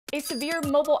A severe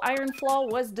Mobileiron flaw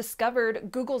was discovered,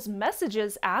 Google's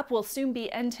Messages app will soon be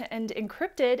end-to-end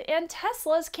encrypted, and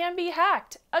Teslas can be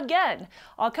hacked. Again!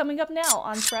 All coming up now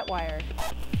on ThreatWire.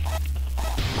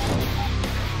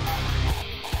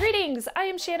 Greetings! I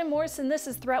am Shannon Morse and this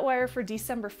is ThreatWire for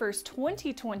December 1st,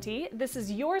 2020. This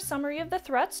is your summary of the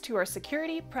threats to our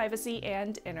security, privacy,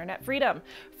 and internet freedom.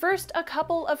 First, a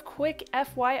couple of quick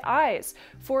FYIs.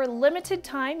 For a limited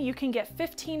time, you can get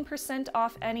 15%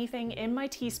 off anything in my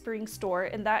Teespring store,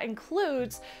 and that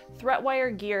includes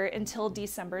ThreatWire gear until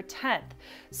December 10th.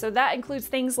 So that includes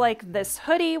things like this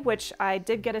hoodie, which I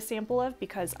did get a sample of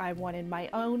because I wanted my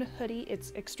own hoodie.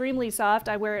 It's extremely soft.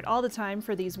 I wear it all the time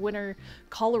for these winter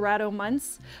Colorado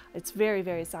months. It's very,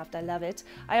 very soft. I love it.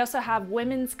 I also have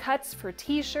women's cuts for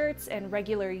t-shirts and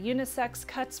regular unisex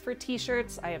cuts for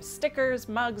t-shirts. I have stickers,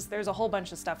 mugs, there's a whole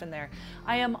bunch of stuff in there.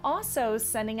 I am also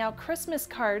sending out Christmas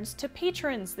cards to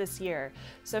patrons this year.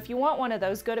 So if you want one of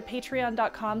those, go to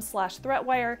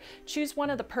patreon.com/threatwire, choose one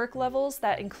of the perk levels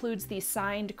that includes the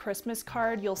signed Christmas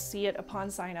card. You'll see it upon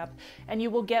sign up and you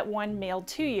will get one mailed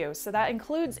to you. So that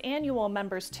includes annual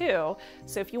members too.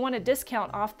 So if you want a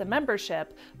discount off the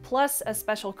membership, plus a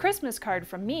special Christmas card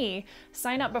from me,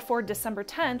 sign up before December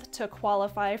 10th to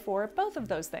qualify for both of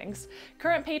those things.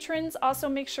 Current patrons, also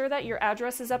make sure that your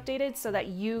address is updated so that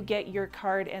you get your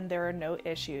card and there are no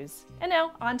issues. And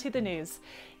now, on to the news.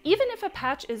 Even if a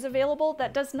patch is available,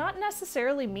 that does not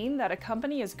necessarily mean that a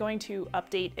company is going to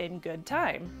update in good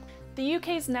time. The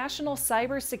UK's National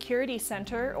Cyber Security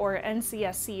Centre, or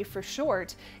NCSC for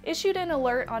short, issued an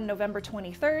alert on November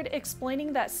 23rd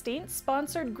explaining that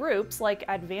state-sponsored groups like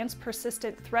Advanced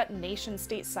Persistent Threat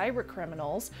Nation-State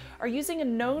Cybercriminals are using a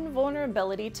known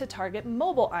vulnerability to target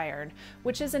Mobileiron,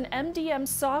 which is an MDM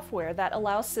software that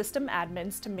allows system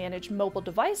admins to manage mobile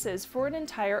devices for an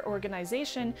entire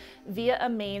organization via a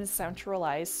main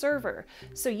centralized server.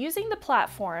 So using the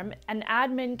platform, an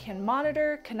admin can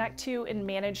monitor, connect to, and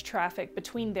manage traffic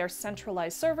between their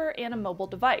centralized server and a mobile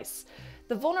device.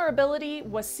 The vulnerability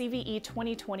was CVE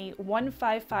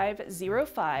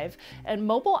 2020-15505, and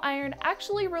Mobileiron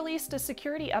actually released a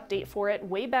security update for it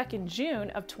way back in June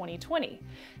of 2020.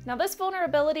 Now, this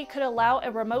vulnerability could allow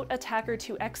a remote attacker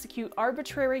to execute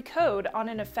arbitrary code on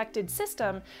an affected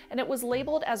system, and it was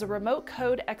labeled as a remote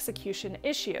code execution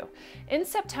issue. In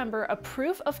September, a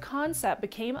proof of concept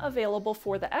became available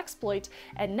for the exploit,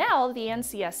 and now the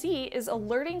NCSC is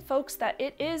alerting folks that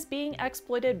it is being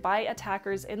exploited by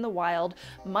attackers in the wild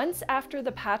months after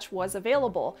the patch was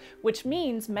available, which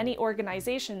means many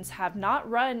organizations have not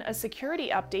run a security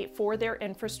update for their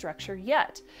infrastructure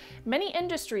yet. Many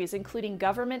industries, including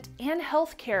government and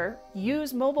healthcare,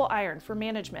 use Mobileiron for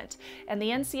management, and the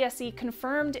NCSC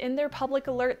confirmed in their public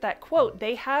alert that, quote,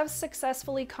 they have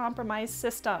successfully compromised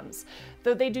systems,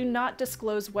 though they do not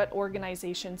disclose what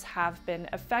organizations have been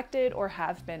affected or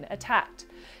have been attacked.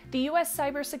 The U.S.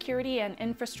 Cybersecurity and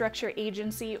Infrastructure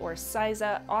Agency, or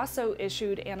CISA, also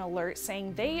issued an alert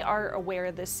saying they are aware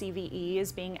this CVE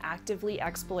is being actively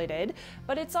exploited,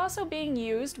 but it's also being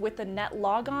used with the net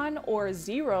logon or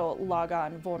zero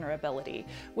logon vulnerability,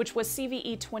 which was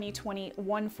CVE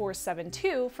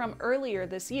 2020-1472 from earlier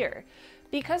this year.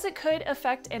 Because it could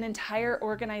affect an entire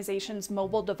organization's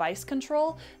mobile device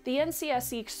control, the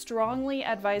NCSC strongly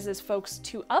advises folks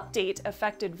to update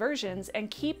affected versions and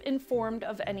keep informed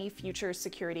of any future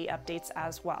security updates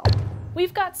as well.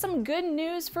 We've got some good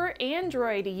news for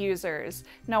Android users.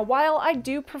 Now, while I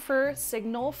do prefer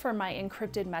Signal for my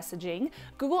encrypted messaging,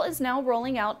 Google is now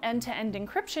rolling out end-to-end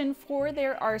encryption for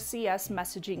their RCS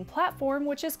messaging platform,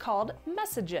 which is called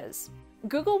Messages.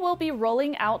 Google will be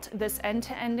rolling out this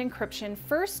end-to-end encryption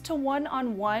first to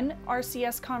one-on-one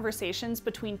RCS conversations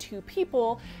between two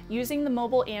people using the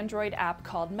mobile Android app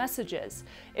called Messages.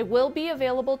 It will be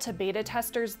available to beta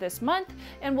testers this month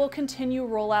and will continue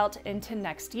rollout into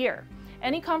next year.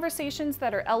 Any conversations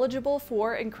that are eligible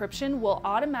for encryption will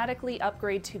automatically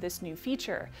upgrade to this new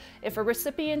feature. If a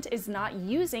recipient is not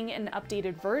using an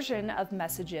updated version of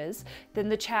Messages, then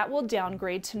the chat will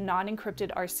downgrade to non-encrypted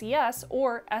RCS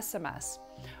or SMS.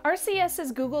 RCS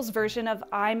is Google's version of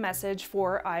iMessage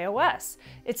for iOS.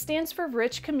 It stands for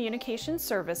Rich Communication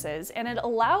Services, and it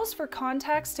allows for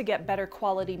contacts to get better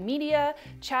quality media,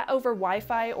 chat over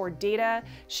Wi-Fi or data,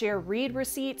 share read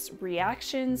receipts,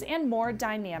 reactions, and more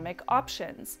dynamic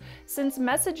options. Since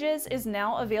Messages is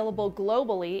now available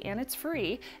globally and it's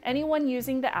free, anyone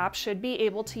using the app should be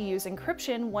able to use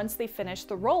encryption once they finish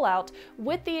the rollout,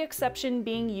 with the exception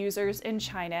being users in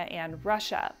China and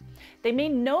Russia. They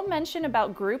made no mention about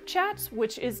about group chats,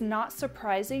 which is not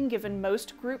surprising given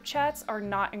most group chats are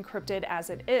not encrypted as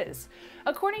it is.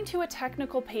 According to a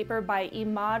technical paper by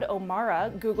Imad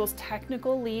Omara, Google's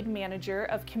technical lead manager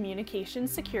of communication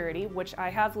security, which I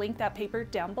have linked that paper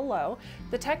down below,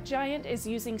 the tech giant is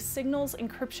using Signal's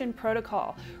encryption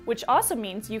protocol, which also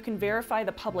means you can verify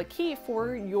the public key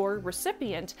for your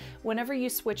recipient whenever you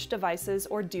switch devices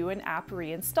or do an app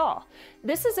reinstall.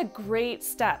 This is a great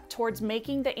step towards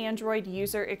making the Android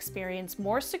user experience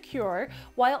more secure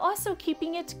while also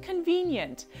keeping it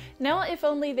convenient. Now, if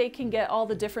only they can get all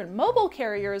the different mobile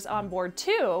carriers on board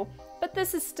too, but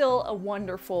this is still a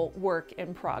wonderful work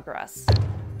in progress.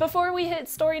 Before we hit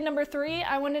story number 3,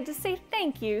 I wanted to say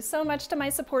thank you so much to my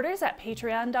supporters at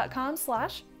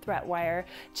patreon.com/ThreatWire.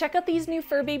 Check out these new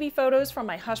fur baby photos from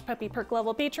my Hush Puppy Perk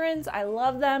level patrons. I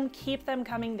love them. Keep them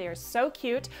coming. They are so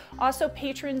cute. Also,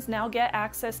 patrons now get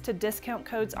access to discount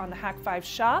codes on the Hack5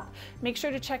 shop. Make sure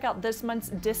to check out this month's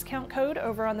discount code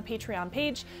over on the Patreon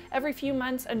page. Every few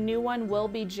months, a new one will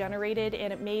be generated,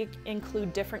 and it may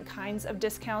include different kinds of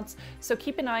discounts. So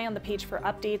keep an eye on the page for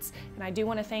updates. And I do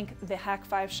want to thank the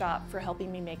Hack5 shop for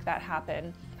helping me make that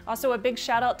happen. Also, a big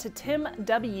shout out to Tim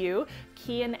W,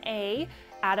 Kian A,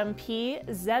 Adam P,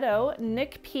 Zeto,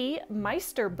 Nick P,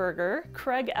 Meisterburger,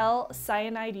 Craig L,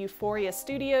 Cyanide Euphoria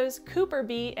Studios, Cooper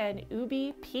B, and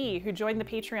Ubi P, who joined the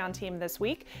Patreon team this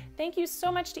week. Thank you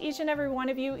so much to each and every one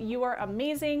of you. You are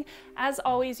amazing. As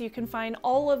always, you can find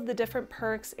all of the different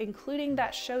perks, including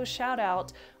that show shout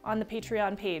out, on the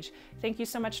Patreon page. Thank you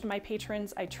so much to my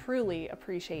patrons. I truly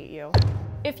appreciate you.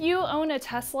 If you own a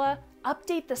Tesla,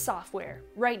 update the software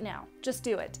right now. Just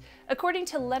do it. According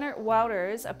to Leonard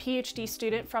Wouters, a PhD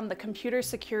student from the Computer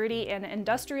Security and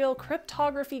Industrial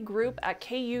Cryptography Group at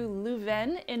KU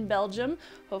Leuven in Belgium,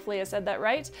 hopefully I said that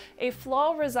right, a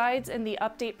flaw resides in the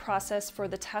update process for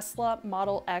the Tesla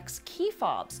Model X key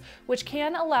fobs, which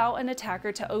can allow an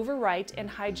attacker to overwrite and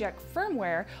hijack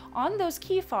firmware on those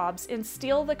key fobs and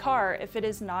steal the car if it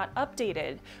is not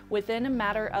updated within a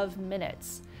matter of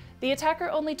minutes. The attacker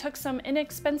only took some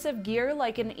inexpensive gear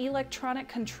like an electronic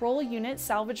control unit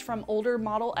salvaged from older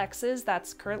Model X's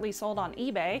that's currently sold on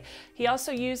eBay. He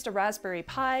also used a Raspberry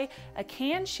Pi, a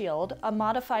CAN shield, a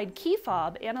modified key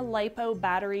fob, and a LiPo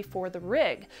battery for the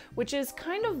rig, which is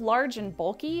kind of large and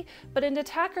bulky, but an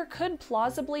attacker could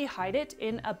plausibly hide it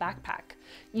in a backpack.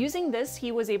 Using this,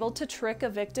 he was able to trick a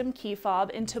victim key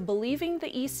fob into believing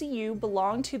the ECU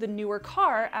belonged to the newer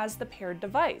car as the paired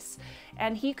device,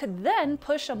 and he could then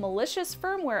push a malicious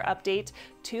firmware update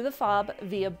to the fob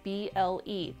via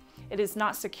BLE. It is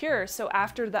not secure, so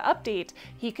after the update,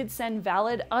 he could send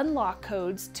valid unlock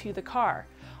codes to the car.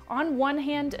 On one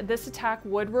hand, this attack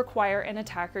would require an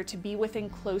attacker to be within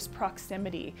close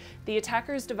proximity. The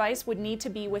attacker's device would need to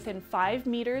be within 5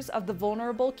 meters of the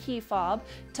vulnerable key fob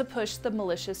to push the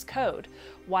malicious code.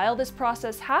 While this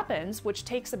process happens, which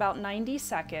takes about 90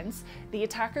 seconds, the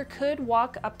attacker could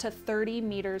walk up to 30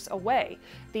 meters away.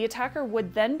 The attacker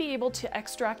would then be able to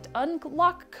extract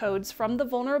unlock codes from the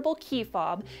vulnerable key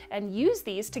fob and use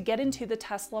these to get into the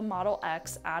Tesla Model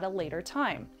X at a later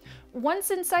time.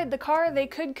 Once inside the car, they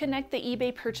could connect the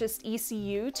eBay purchased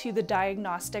ECU to the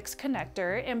diagnostics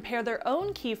connector and pair their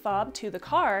own key fob to the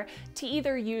car to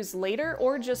either use later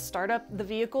or just start up the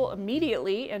vehicle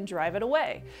immediately and drive it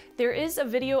away. There is a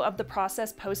video of the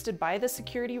process posted by the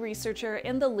security researcher,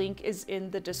 and the link is in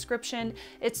the description.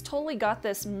 It's totally got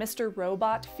this Mr.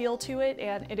 Robot feel to it,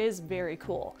 and it is very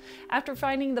cool. After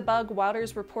finding the bug,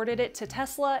 Wouters reported it to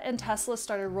Tesla, and Tesla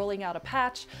started rolling out a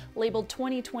patch labeled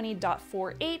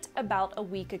 2020.48 about a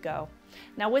week ago.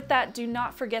 Now with that, do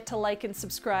not forget to like and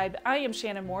subscribe. I am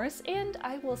Shannon Morris, and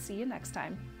I will see you next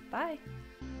time. Bye.